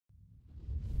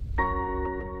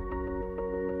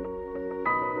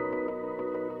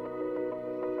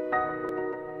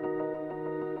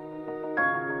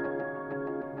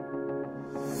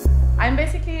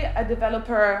basically a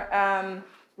developer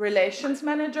relations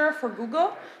manager for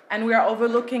Google, and we are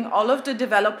overlooking all of the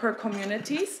developer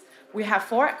communities. We have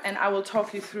 4, and I will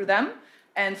talk you through them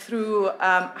and through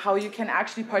how you can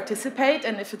actually participate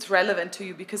and if it's relevant to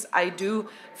you, because I do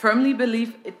firmly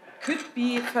believe it could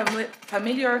be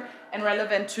familiar and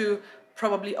relevant to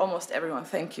probably almost everyone.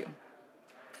 Thank you.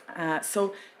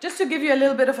 So just to give you a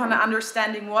little bit of an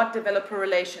understanding what developer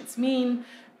relations mean,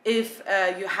 if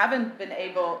you haven't been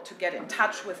able to get in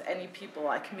touch with any people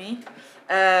like me,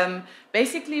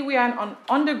 basically we are an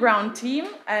on-the-ground team,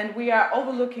 and we are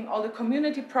overlooking all the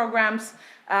community programs.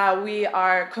 We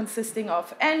are consisting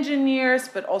of engineers,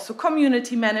 but also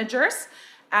community managers.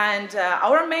 And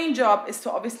our main job is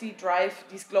to obviously drive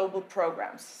these global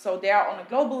programs. So they are on a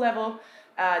global level.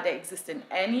 They exist in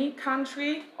any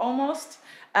country almost.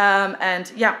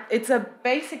 And yeah,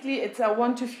 basically it's a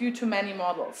one to few to many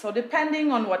model. So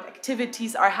depending on what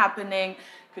activities are happening,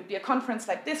 could be a conference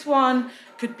like this one,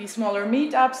 could be smaller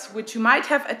meetups, which you might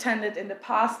have attended in the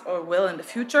past or will in the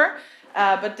future.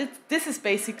 But this is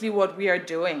basically what we are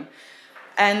doing.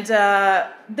 And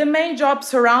the main job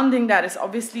surrounding that is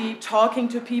obviously talking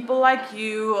to people like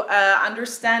you,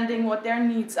 understanding what their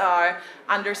needs are,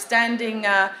 understanding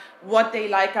what they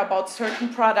like about certain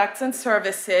products and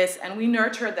services, and we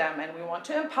nurture them, and we want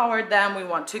to empower them, we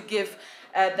want to give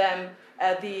them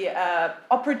the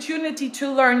opportunity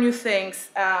to learn new things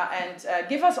and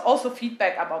give us also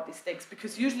feedback about these things,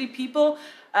 because usually people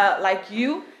like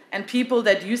you and people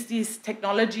that use these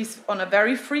technologies on a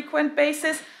very frequent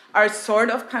basis are sort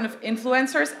of kind of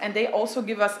influencers, and they also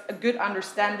give us a good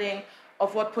understanding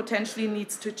of what potentially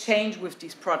needs to change with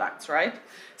these products, right?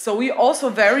 So we also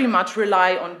very much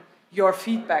rely on your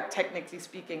feedback, technically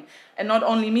speaking, and not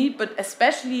only me, but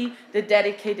especially the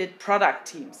dedicated product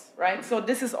teams, right? So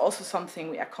this is also something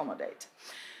we accommodate.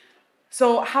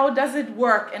 So how does it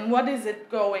work, and what is it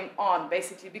going on,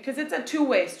 basically? Because it's a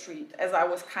two-way street, as I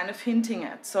was kind of hinting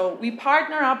at. So we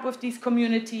partner up with these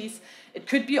communities. It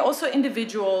could be also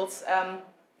individuals,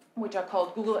 which are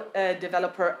called Google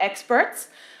Developer Experts.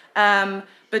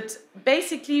 But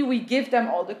basically, we give them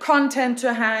all the content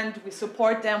to hand. We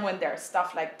support them when there's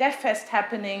stuff like DevFest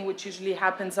happening, which usually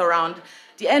happens around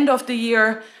the end of the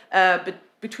year, but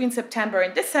between September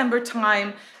and December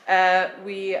time.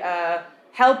 We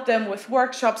help them with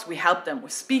workshops. We help them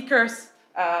with speakers.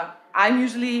 I'm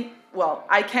usually, well,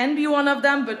 I can be one of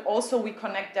them, but also we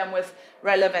connect them with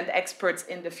relevant experts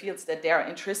in the fields that they are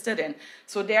interested in.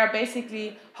 So they are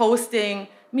basically hosting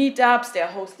meetups, they're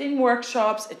hosting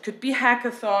workshops, it could be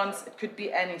hackathons, it could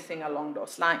be anything along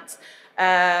those lines.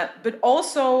 But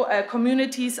also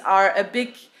communities are a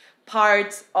big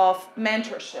part of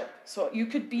mentorship. So you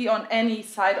could be on any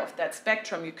side of that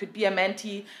spectrum. You could be a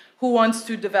mentee who wants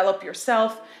to develop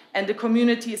yourself, and the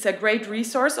community is a great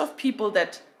resource of people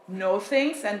that know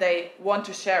things and they want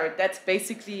to share it. That's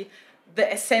basically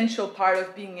the essential part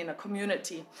of being in a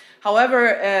community.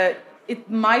 However, it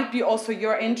might be also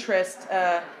your interest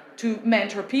to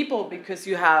mentor people because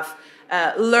you have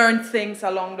learned things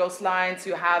along those lines,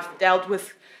 you have dealt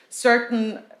with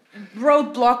certain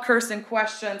roadblockers and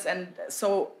questions, and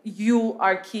so you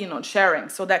are keen on sharing.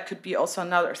 So that could be also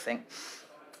another thing.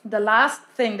 The last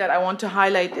thing that I want to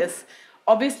highlight is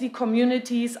obviously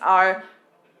communities are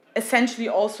essentially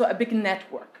also a big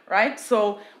network, right?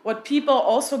 So what people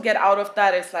also get out of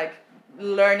that is like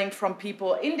learning from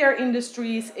people in their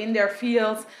industries, in their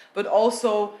fields, but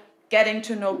also getting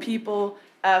to know people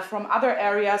from other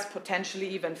areas, potentially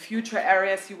even future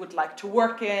areas you would like to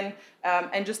work in,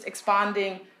 and just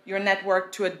expanding your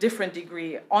network to a different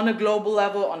degree on a global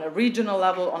level, on a regional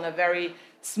level, on a very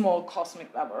small cosmic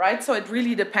level, right? So it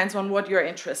really depends on what you're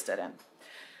interested in.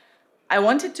 I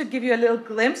wanted to give you a little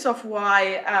glimpse of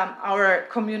why our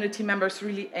community members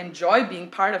really enjoy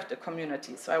being part of the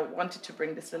community. So I wanted to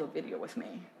bring this little video with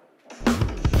me.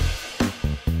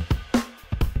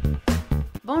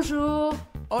 Bonjour.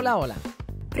 Hola, hola.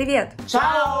 Привет.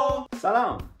 Ciao.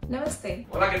 Salam. Namaste.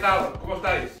 Hola, ¿qué tal? ¿Cómo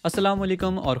estáis? Assalamu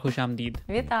alaikum और खुश आमदीद.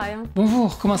 Вітаю.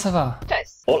 Bonjour, comment ça va?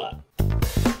 Hola.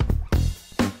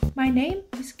 My name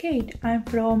is Kate. I'm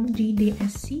from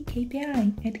GDSC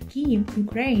KPI at Kyiv,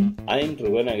 Ukraine. I'm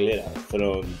Rubén Aguilera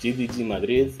from GDG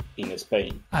Madrid in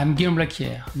Spain. I'm Guillaume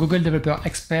Blaquier, Google Developer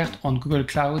Expert on Google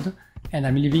Cloud, and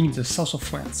I'm living in the south of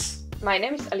France. My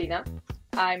name is Alina.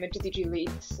 I'm a GDG Lead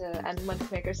and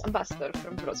Moneymakers Ambassador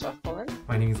from Wrocław, Poland.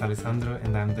 My name is Alessandro,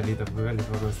 and I'm the lead of Google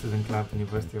Developer Student Club,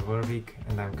 University of Warwick,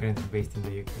 and I'm currently based in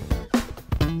the UK.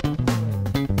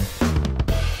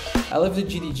 I love the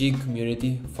GDG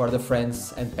community for the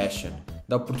friends and passion.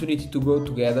 The opportunity to grow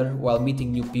together while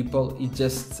meeting new people is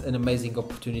just an amazing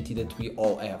opportunity that we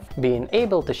all have. Being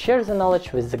able to share the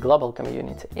knowledge with the global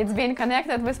community. It's being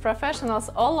connected with professionals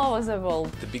all over the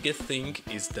world. The biggest thing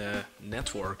is the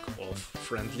network of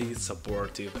friendly,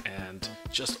 supportive and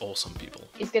just awesome people.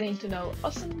 It's getting to know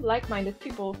awesome, like-minded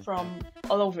people from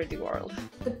all over the world.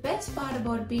 The best part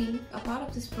about being a part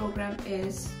of this program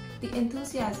is the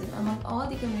enthusiasm among all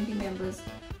the community members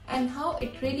and how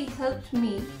it really helped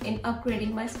me in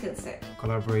upgrading my skill set.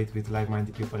 Collaborate with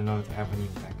like-minded people in order to have an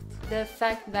impact. The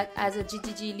fact that as a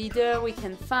GDG leader we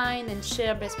can find and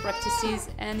share best practices,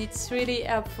 and it's really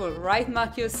helpful, right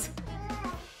Marcus?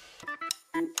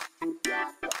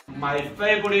 My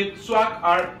favorite swag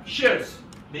are shirts,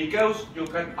 because you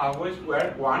can always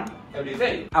wear one every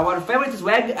day. Our favorite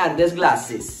swag are these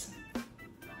glasses.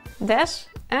 Dash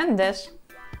and dash.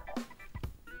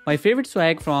 My favorite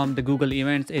swag from the Google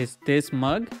events is this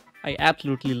mug. I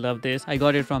absolutely love this. I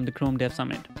got it from the Chrome Dev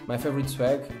Summit. My favorite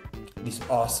swag, this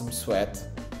awesome sweat.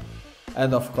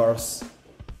 And of course,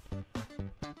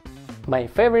 my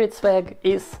favorite swag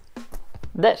is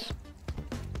Dash.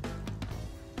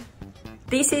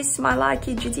 This is my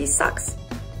lucky GD socks.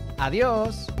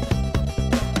 Adios!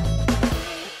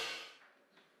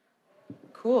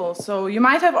 Cool. So you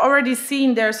might have already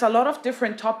seen there's a lot of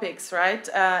different topics, right?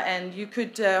 And you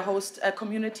could host a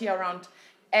community around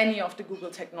any of the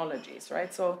Google technologies,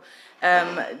 right? So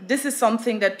this is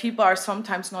something that people are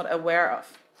sometimes not aware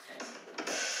of.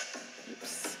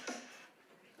 Oops.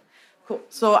 Cool.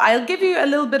 So I'll give you a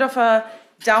little bit of a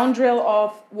down drill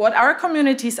of what our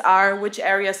communities are, which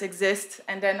areas exist,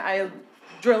 and then I'll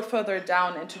drill further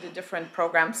down into the different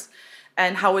programs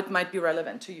and how it might be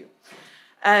relevant to you.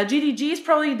 GDG is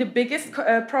probably the biggest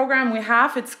program we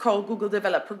have. It's called Google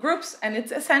Developer Groups, and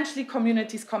it's essentially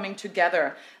communities coming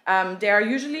together. They are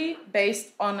usually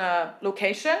based on a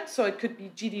location, so it could be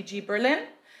GDG Berlin.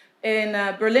 In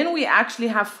Berlin, we actually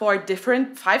have five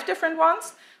different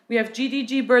ones. We have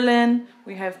GDG Berlin,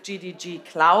 we have GDG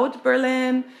Cloud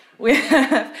Berlin, we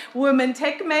have Women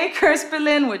Tech Makers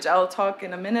Berlin, which I'll talk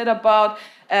in a minute about.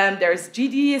 There's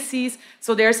GDSCs,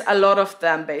 so there's a lot of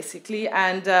them basically,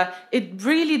 and it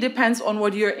really depends on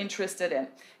what you're interested in.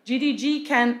 GDG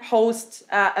can host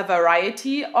a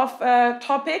variety of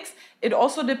topics. It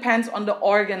also depends on the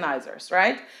organizers,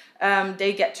 right?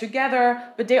 They get together,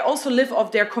 but they also live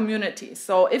off their community.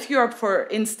 So if you're, for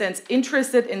instance,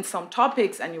 interested in some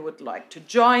topics and you would like to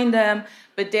join them,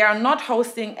 but they are not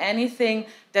hosting anything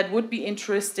that would be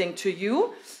interesting to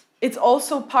you, it's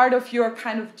also part of your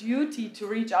kind of duty to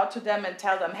reach out to them and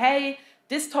tell them, hey,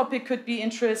 this topic could be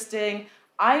interesting.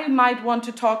 I might want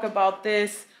to talk about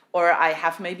this, or I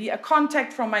have maybe a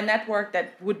contact from my network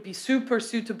that would be super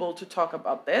suitable to talk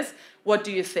about this. What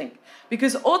do you think?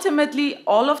 Because ultimately,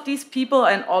 all of these people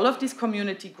and all of these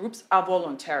community groups are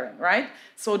volunteering, right?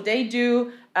 So they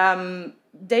do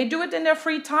it in their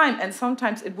free time, and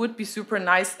sometimes it would be super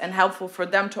nice and helpful for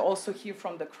them to also hear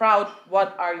from the crowd,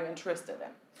 what are you interested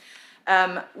in?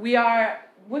 We are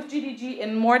with GDG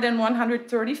in more than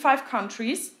 135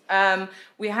 countries.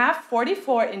 We have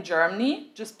 44 in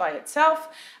Germany, just by itself.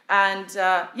 And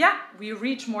yeah, we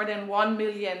reach more than 1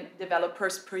 million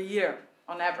developers per year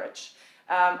on average.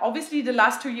 Obviously, the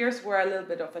last 2 years were a little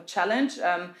bit of a challenge.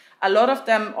 A lot of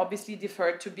them obviously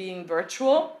deferred to being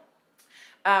virtual.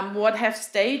 What have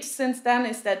stayed since then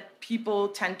is that people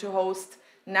tend to host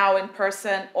now in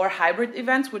person or hybrid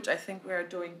events, which I think we are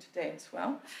doing today as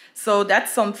well. So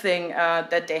that's something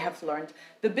that they have learned.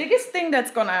 The biggest thing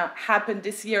that's gonna happen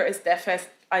this year is DevFest.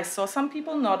 I saw some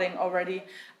people nodding already.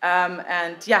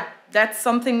 And yeah, that's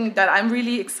something that I'm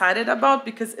really excited about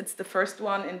because it's the first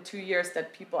one in 2 years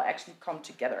that people actually come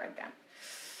together again.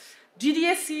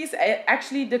 GDSC is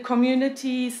actually the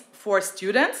communities for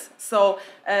students. So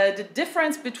the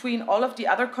difference between all of the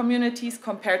other communities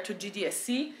compared to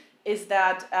GDSC is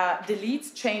that the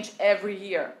leads change every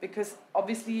year because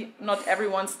obviously not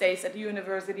everyone stays at the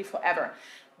university forever.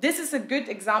 This is a good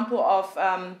example of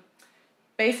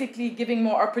basically giving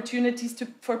more opportunities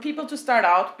for people to start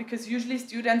out because usually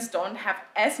students don't have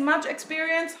as much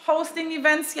experience hosting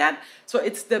events yet. So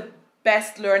it's the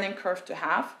best learning curve to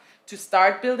have, to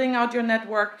start building out your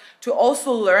network, to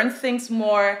also learn things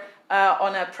more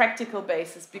on a practical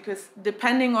basis because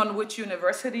depending on which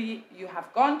university you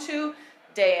have gone to,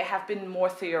 they have been more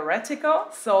theoretical,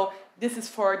 so this is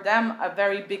for them a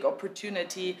very big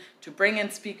opportunity to bring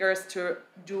in speakers, to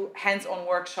do hands-on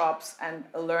workshops and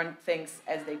learn things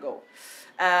as they go.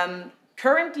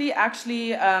 Currently,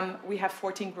 actually, we have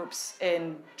 14 groups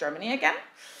in Germany again.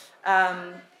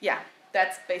 Yeah,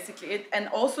 that's basically it. And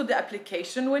also the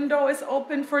application window is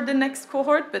open for the next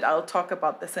cohort, but I'll talk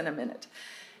about this in a minute.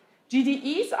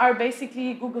 GDEs are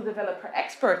basically Google Developer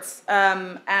Experts,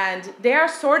 and they are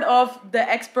sort of the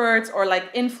experts or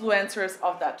like influencers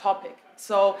of that topic.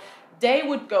 So they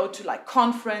would go to like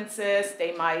conferences,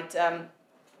 they might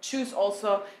choose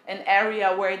also an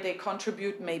area where they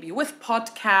contribute maybe with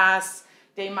podcasts,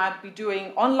 they might be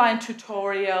doing online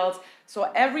tutorials.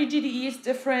 So every GDE is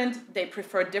different, they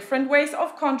prefer different ways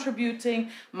of contributing,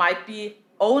 might be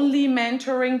only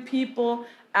mentoring people,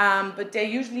 but they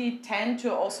usually tend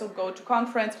to also go to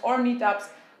conference or meetups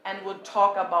and would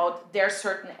talk about their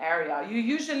certain area. You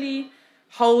usually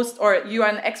host, or you are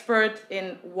an expert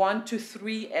in 1 to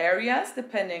 3 areas,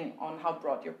 depending on how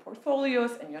broad your portfolio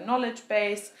is and your knowledge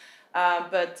base.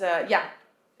 Yeah,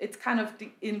 it's kind of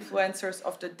the influencers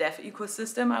of the dev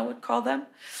ecosystem, I would call them.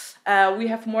 We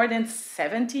have more than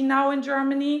 70 now in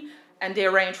Germany, and they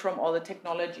range from all the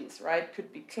technologies, right?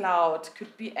 Could be cloud,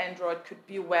 could be Android, could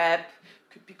be web,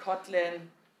 could be Kotlin,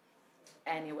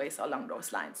 anyways, along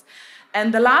those lines.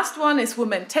 And the last one is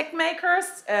Women Tech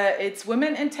Makers. It's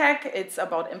women in tech. It's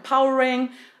about empowering.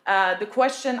 The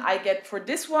question I get for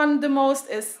this one the most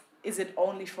is it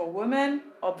only for women?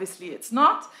 Obviously, it's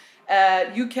not.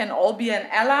 You can all be an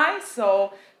ally.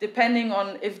 So depending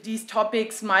on if these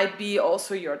topics might be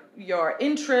also your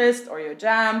interest or your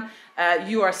jam,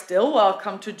 you are still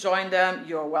welcome to join them.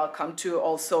 You're welcome to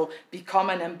also become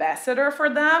an ambassador for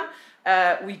them.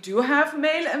 We do have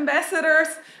male ambassadors,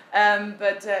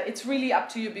 but it's really up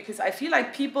to you, because I feel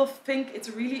like people think it's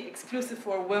really exclusive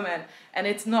for women, and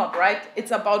it's not, right?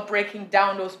 It's about breaking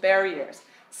down those barriers.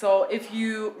 So if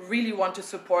you really want to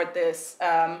support this,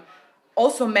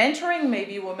 also mentoring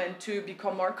maybe women to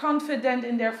become more confident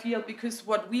in their field, because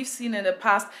what we've seen in the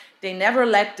past, they never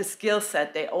lack the skill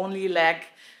set, they only lack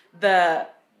the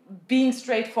being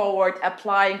straightforward,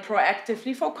 applying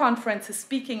proactively for conferences,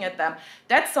 speaking at them.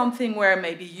 That's something where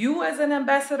maybe you as an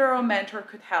ambassador or mentor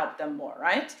could help them more,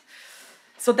 right?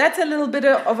 So that's a little bit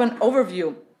of an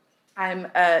overview. I'm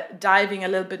diving a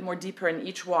little bit more deeper in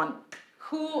each one.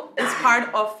 Who is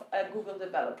part of a Google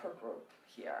Developer Group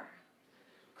here?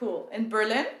 Cool. In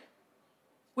Berlin?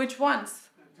 Which ones?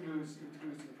 Toulouse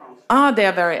in France. Ah, they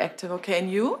are very active. Okay,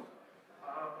 and you?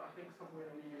 I think somewhere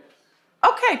in the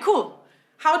US. Okay, cool.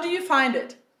 How do you find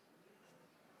it?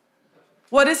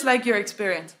 What is like your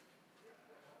experience?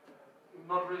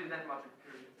 Not really that much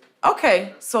experience.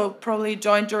 Okay, so probably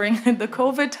joined during the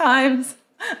COVID times.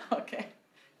 Okay.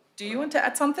 Do you want to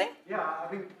add something? Yeah, I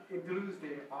think in Toulouse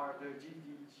they are the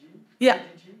GDG. Yeah.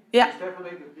 GDG. Yeah. It's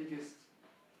definitely the biggest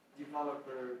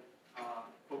developer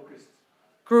focused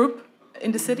group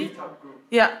in the city? Meetup group.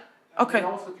 Yeah. Okay. And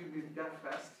they also do this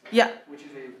DevFest. Yeah. Which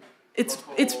is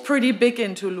it's pretty big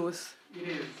in Toulouse. It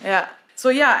is. Yeah. So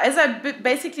yeah, as I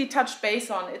basically touched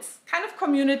base on, it's kind of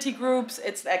community groups.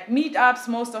 It's like meetups,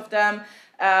 most of them.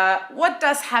 What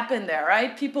does happen there,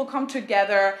 right? People come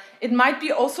together. It might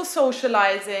be also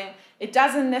socializing. It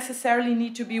doesn't necessarily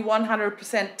need to be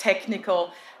 100%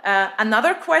 technical.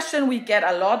 Another question we get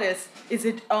a lot is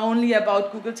it only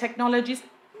about Google technologies?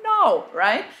 No,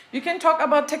 right? You can talk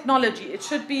about technology. It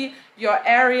should be your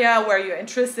area where you're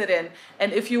interested in.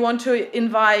 And if you want to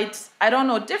invite, I don't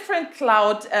know, different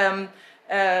cloud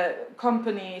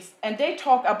companies, and they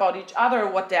talk about each other,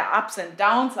 what their ups and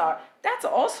downs are, that's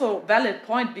also a valid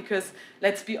point, because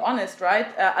let's be honest, right?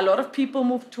 A lot of people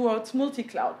move towards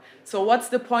multi-cloud. So what's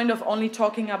the point of only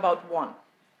talking about one?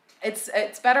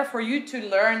 It's better for you to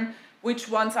learn which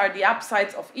ones are the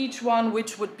upsides of each one,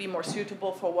 which would be more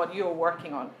suitable for what you're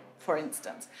working on, for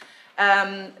instance.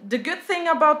 The good thing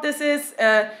about this is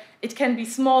it can be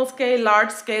small scale,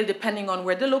 large scale, depending on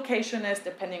where the location is,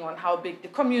 depending on how big the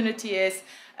community is.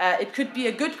 It could be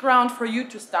a good ground for you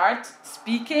to start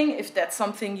speaking if that's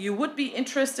something you would be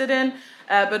interested in,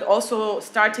 but also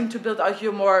starting to build out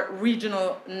your more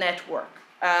regional network.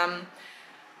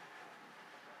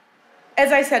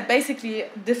 As I said, basically,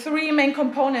 the 3 main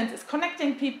components is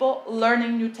connecting people,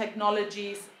 learning new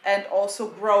technologies, and also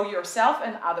grow yourself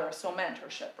and others, so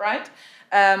mentorship, right?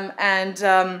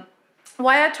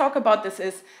 Why I talk about this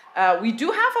is we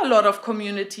do have a lot of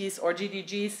communities or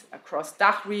GDGs across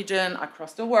DACH region,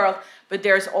 across the world, but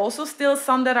there's also still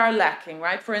some that are lacking,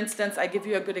 right? For instance, I give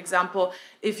you a good example.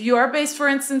 If you are based, for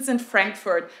instance, in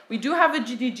Frankfurt, we do have a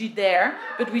GDG there,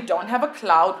 but we don't have a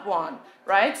cloud one,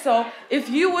 right? So if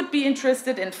you would be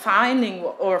interested in finding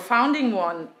or founding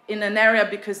one in an area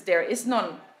because there is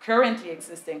none currently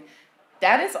existing,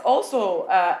 that is also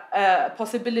a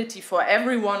possibility for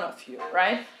every one of you,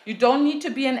 right? You don't need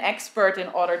to be an expert in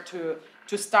order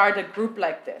to start a group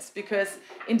like this, because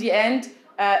in the end,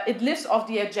 It lives off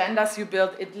the agendas you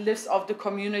build. It lives off the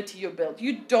community you build.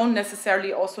 You don't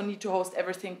necessarily also need to host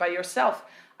everything by yourself.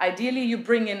 Ideally, you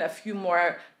bring in a few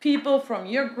more people from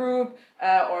your group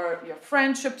or your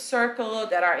friendship circle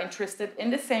that are interested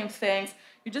in the same things.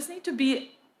 You just need to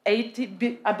be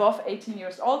above 18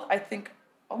 years old. I think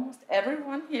almost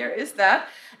everyone here is that.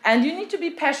 And you need to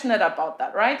be passionate about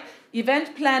that, right?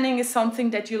 Event planning is something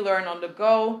that you learn on the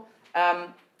go.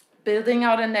 Building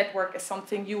out a network is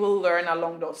something you will learn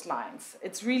along those lines.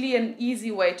 It's really an easy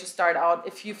way to start out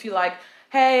if you feel like,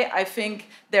 hey, I think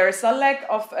there is a lack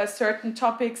of certain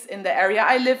topics in the area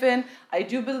I live in. I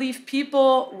do believe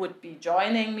people would be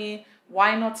joining me.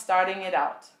 Why not starting it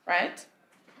out, right?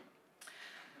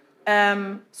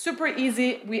 Super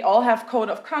easy. We all have code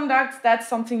of conduct. That's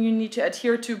something you need to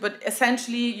adhere to, but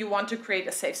essentially you want to create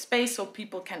a safe space so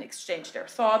people can exchange their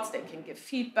thoughts, they can give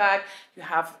feedback, you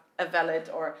have a valid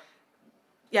or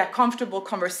comfortable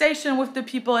conversation with the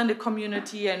people in the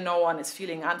community and no one is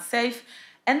feeling unsafe.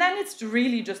 And then it's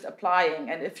really just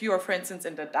applying. And if you are, for instance,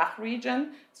 in the DACH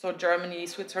region, so Germany,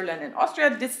 Switzerland, and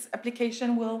Austria, this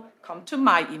application will come to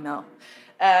my email.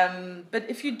 But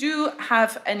if you do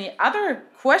have any other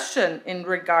question in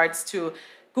regards to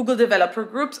Google developer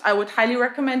groups, I would highly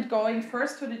recommend going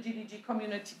first to the GDG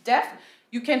Community Dev.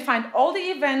 You can find all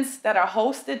the events that are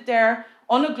hosted there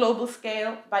on a global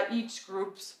scale by each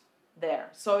groups there.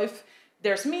 So if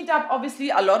there's Meetup, obviously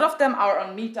a lot of them are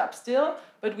on Meetup still,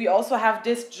 but we also have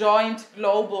this joint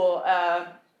global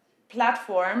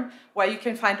platform where you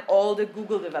can find all the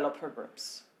Google developer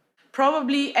groups.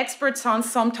 Probably expert sounds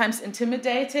sometimes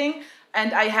intimidating,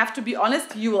 and I have to be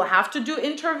honest, you will have to do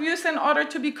interviews in order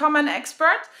to become an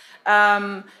expert.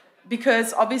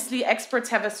 Because obviously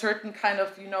experts have a certain kind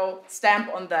of,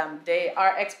 stamp on them. They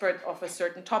are expert of a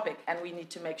certain topic, and we need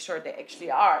to make sure they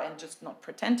actually are and just not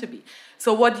pretend to be.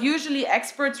 So what usually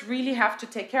experts really have to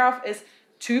take care of is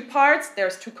two parts.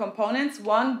 There's two components.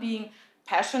 One being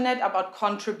passionate about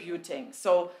contributing.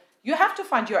 So you have to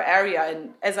find your area,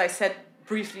 and as I said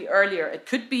briefly earlier, it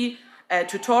could be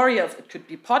tutorials, it could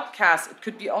be podcasts, it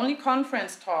could be only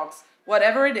conference talks,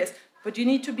 whatever it is. But you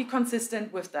need to be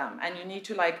consistent with them, and you need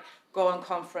to go on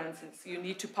conferences. You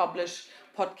need to publish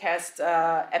podcast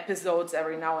episodes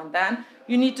every now and then.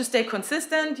 You need to stay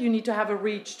consistent. You need to have a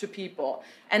reach to people.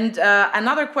 And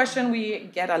another question we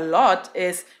get a lot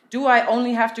is, do I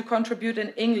only have to contribute in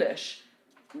English?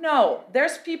 No,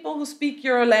 there's people who speak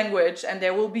your language, and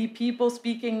there will be people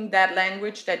speaking that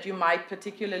language that you might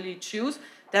particularly choose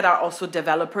that are also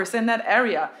developers in that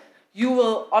area. You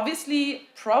will obviously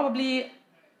probably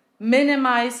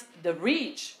minimize the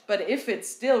reach, but if it's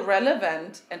still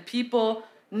relevant and people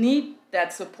need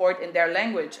that support in their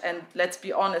language, and let's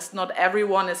be honest, not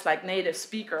everyone is like native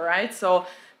speaker, right? So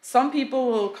some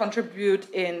people will contribute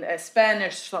in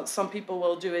Spanish, some people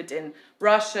will do it in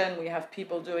Russian, we have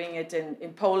people doing it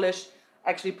in Polish,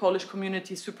 actually Polish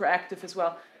community is super active as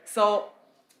well. So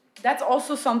that's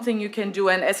also something you can do,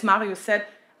 and as Mario said,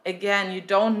 again, you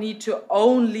don't need to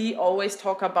only always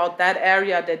talk about that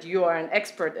area that you are an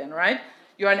expert in, right?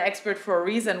 You're an expert for a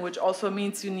reason, which also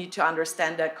means you need to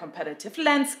understand that competitive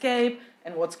landscape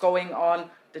and what's going on,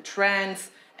 the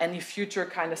trends, any future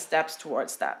kind of steps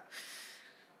towards that.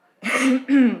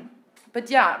 But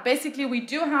yeah, basically we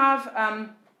do have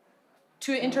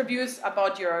 2 interviews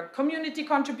about your community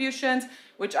contributions,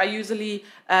 which are usually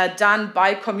done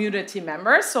by community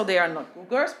members, so they are not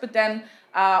Googlers, but then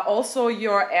also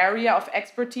your area of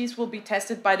expertise will be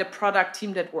tested by the product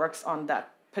team that works on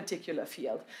that particular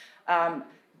field.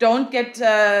 Don't get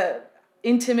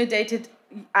intimidated.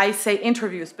 I say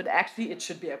interviews, but actually it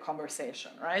should be a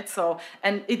conversation, right? So,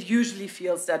 and it usually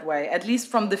feels that way, at least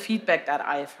from the feedback that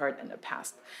I have heard in the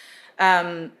past.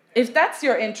 If that's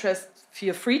your interest,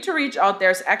 feel free to reach out.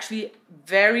 There's actually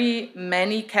very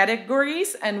many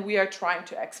categories, and we are trying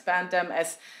to expand them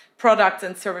as products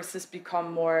and services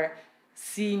become more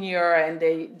senior and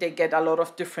they get a lot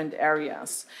of different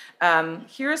areas.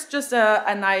 Here's just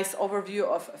a nice overview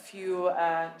of a few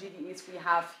GDEs we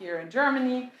have here in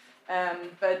Germany.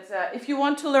 But if you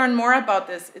want to learn more about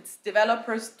this, it's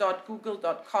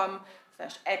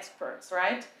developers.google.com/experts,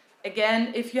 right?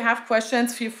 Again, if you have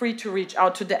questions, feel free to reach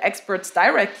out to the experts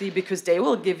directly because they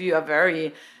will give you a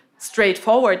very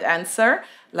straightforward answer,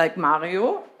 like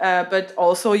Mario. But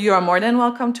also, you are more than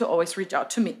welcome to always reach out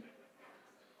to me.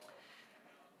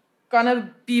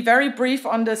 Gonna be very brief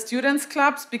on the students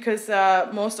clubs because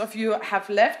most of you have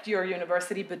left your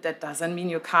university, but that doesn't mean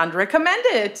you can't recommend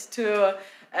it to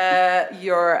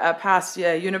your past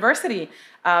university.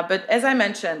 But as I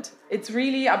mentioned, it's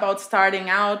really about starting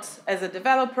out as a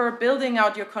developer, building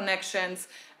out your connections,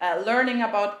 learning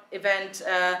about event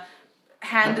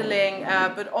handling,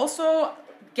 but also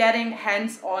getting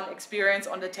hands-on experience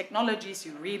on the technologies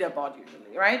you read about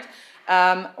usually, right?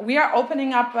 We are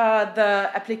opening up the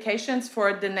applications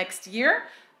for the next year,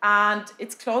 and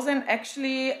it's closing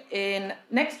actually in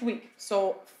next week,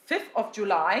 so 5th of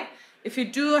July. If you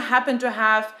do happen to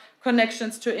have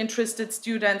connections to interested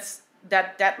students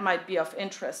that might be of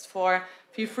interest for,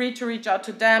 feel free to reach out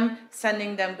to them,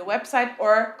 sending them the website,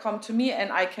 or come to me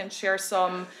and I can share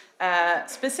some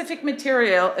specific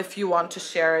material if you want to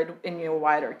share it in your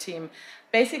wider team.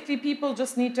 Basically, people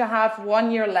just need to have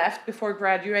 1 year left before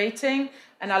graduating,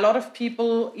 and a lot of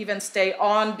people even stay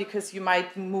on because you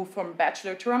might move from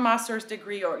bachelor to a master's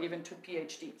degree or even to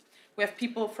PhD. We have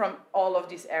people from all of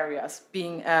these areas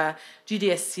being a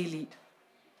GDSC lead.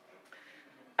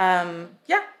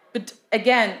 Yeah, but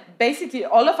again, basically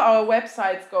all of our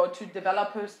websites go to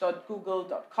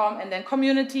developers.google.com and then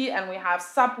community, and we have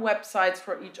sub-websites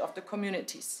for each of the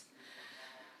communities.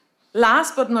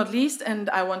 Last but not least, and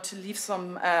I want to leave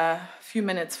some few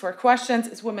minutes for questions,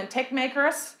 is Women Tech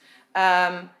Makers.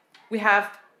 We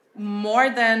have more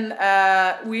than,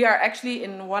 we are actually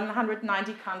in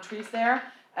 190 countries there.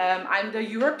 I'm the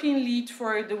European lead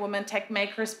for the Women Tech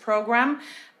Makers program,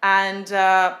 and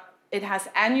it has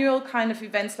annual kind of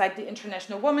events like the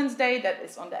International Women's Day that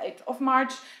is on the 8th of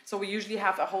March. So we usually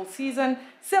have a whole season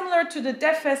similar to the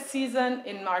DevFest season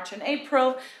in March and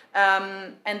April.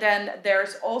 And then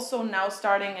there's also now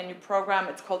starting a new program.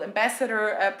 It's called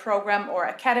Ambassador Program or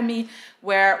Academy,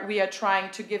 where we are trying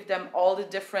to give them all the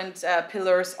different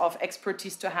pillars of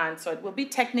expertise to hand. So it will be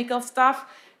technical stuff,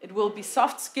 it will be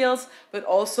soft skills, but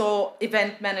also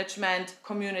event management,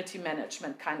 community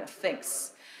management kind of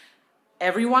things.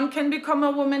 Everyone can become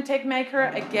a Women Tech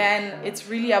Maker. Again, it's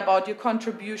really about your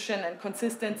contribution and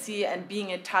consistency and being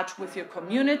in touch with your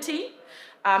community.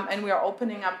 And we are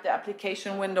opening up the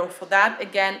application window for that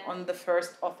again on the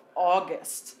 1st of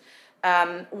August.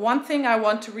 One thing I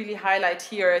want to really highlight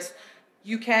here is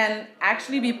you can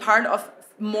actually be part of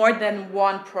more than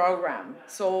one program.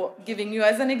 So giving you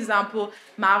as an example,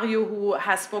 Mario, who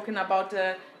has spoken about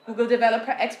the Google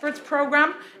Developer Experts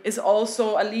program, is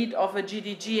also a lead of a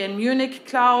GDG in Munich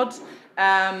Cloud.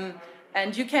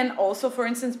 And you can also, for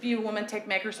instance, be a Women Tech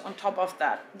Makers on top of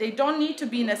that. They don't need to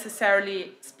be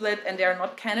necessarily split and they're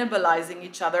not cannibalizing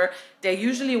each other. They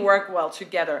usually work well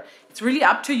together. It's really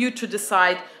up to you to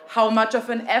decide how much of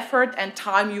an effort and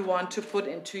time you want to put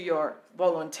into your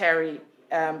voluntary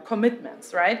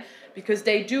commitments, right? Because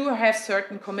they do have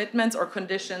certain commitments or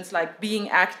conditions like being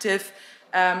active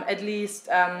at least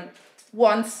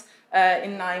once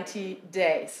in 90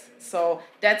 days. So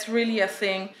that's really a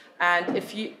thing. And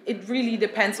it really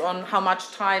depends on how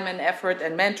much time and effort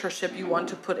and mentorship you want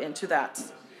to put into that.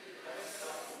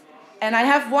 And I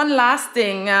have one last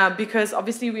thing, because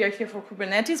obviously we are here for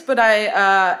Kubernetes, but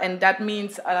and that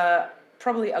means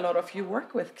probably a lot of you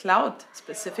work with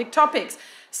cloud-specific topics.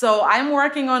 So I'm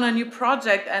working on a new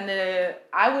project, and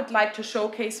I would like to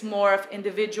showcase more of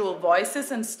individual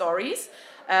voices and stories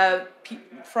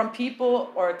from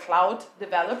people or cloud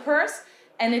developers,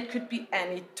 and it could be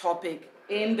any topic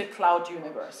in the cloud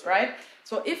universe, right?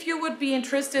 So if you would be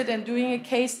interested in doing a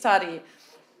case study,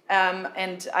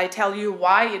 and I tell you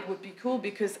why it would be cool,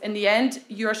 because in the end,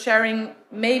 you're sharing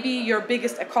maybe your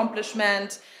biggest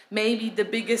accomplishment, maybe the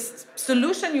biggest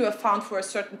solution you have found for a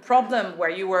certain problem where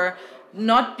you were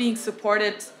not being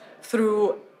supported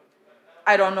through,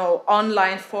 I don't know,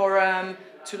 online forum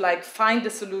to like find the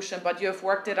solution, but you have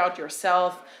worked it out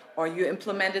yourself, or you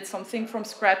implemented something from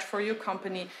scratch for your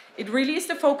company. It really is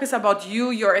the focus about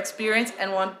you, your experience,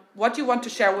 and what you want to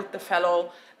share with the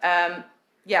fellow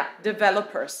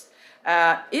developers.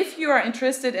 If you are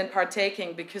interested in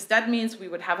partaking, because that means we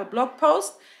would have a blog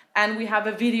post and we have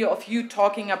a video of you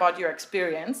talking about your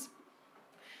experience.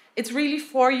 It's really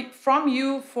from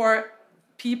you for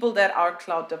people that are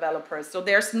cloud developers. So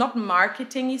there's not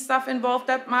marketing-y stuff involved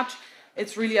that much.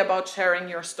 It's really about sharing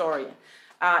your story.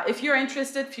 If you're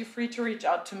interested, feel free to reach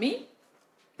out to me.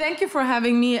 Thank you for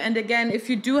having me. And again, if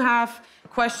you do have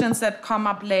questions that come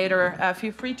up later,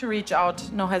 feel free to reach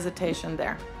out. No hesitation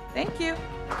there. Thank you.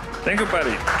 Thank you,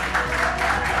 Pati.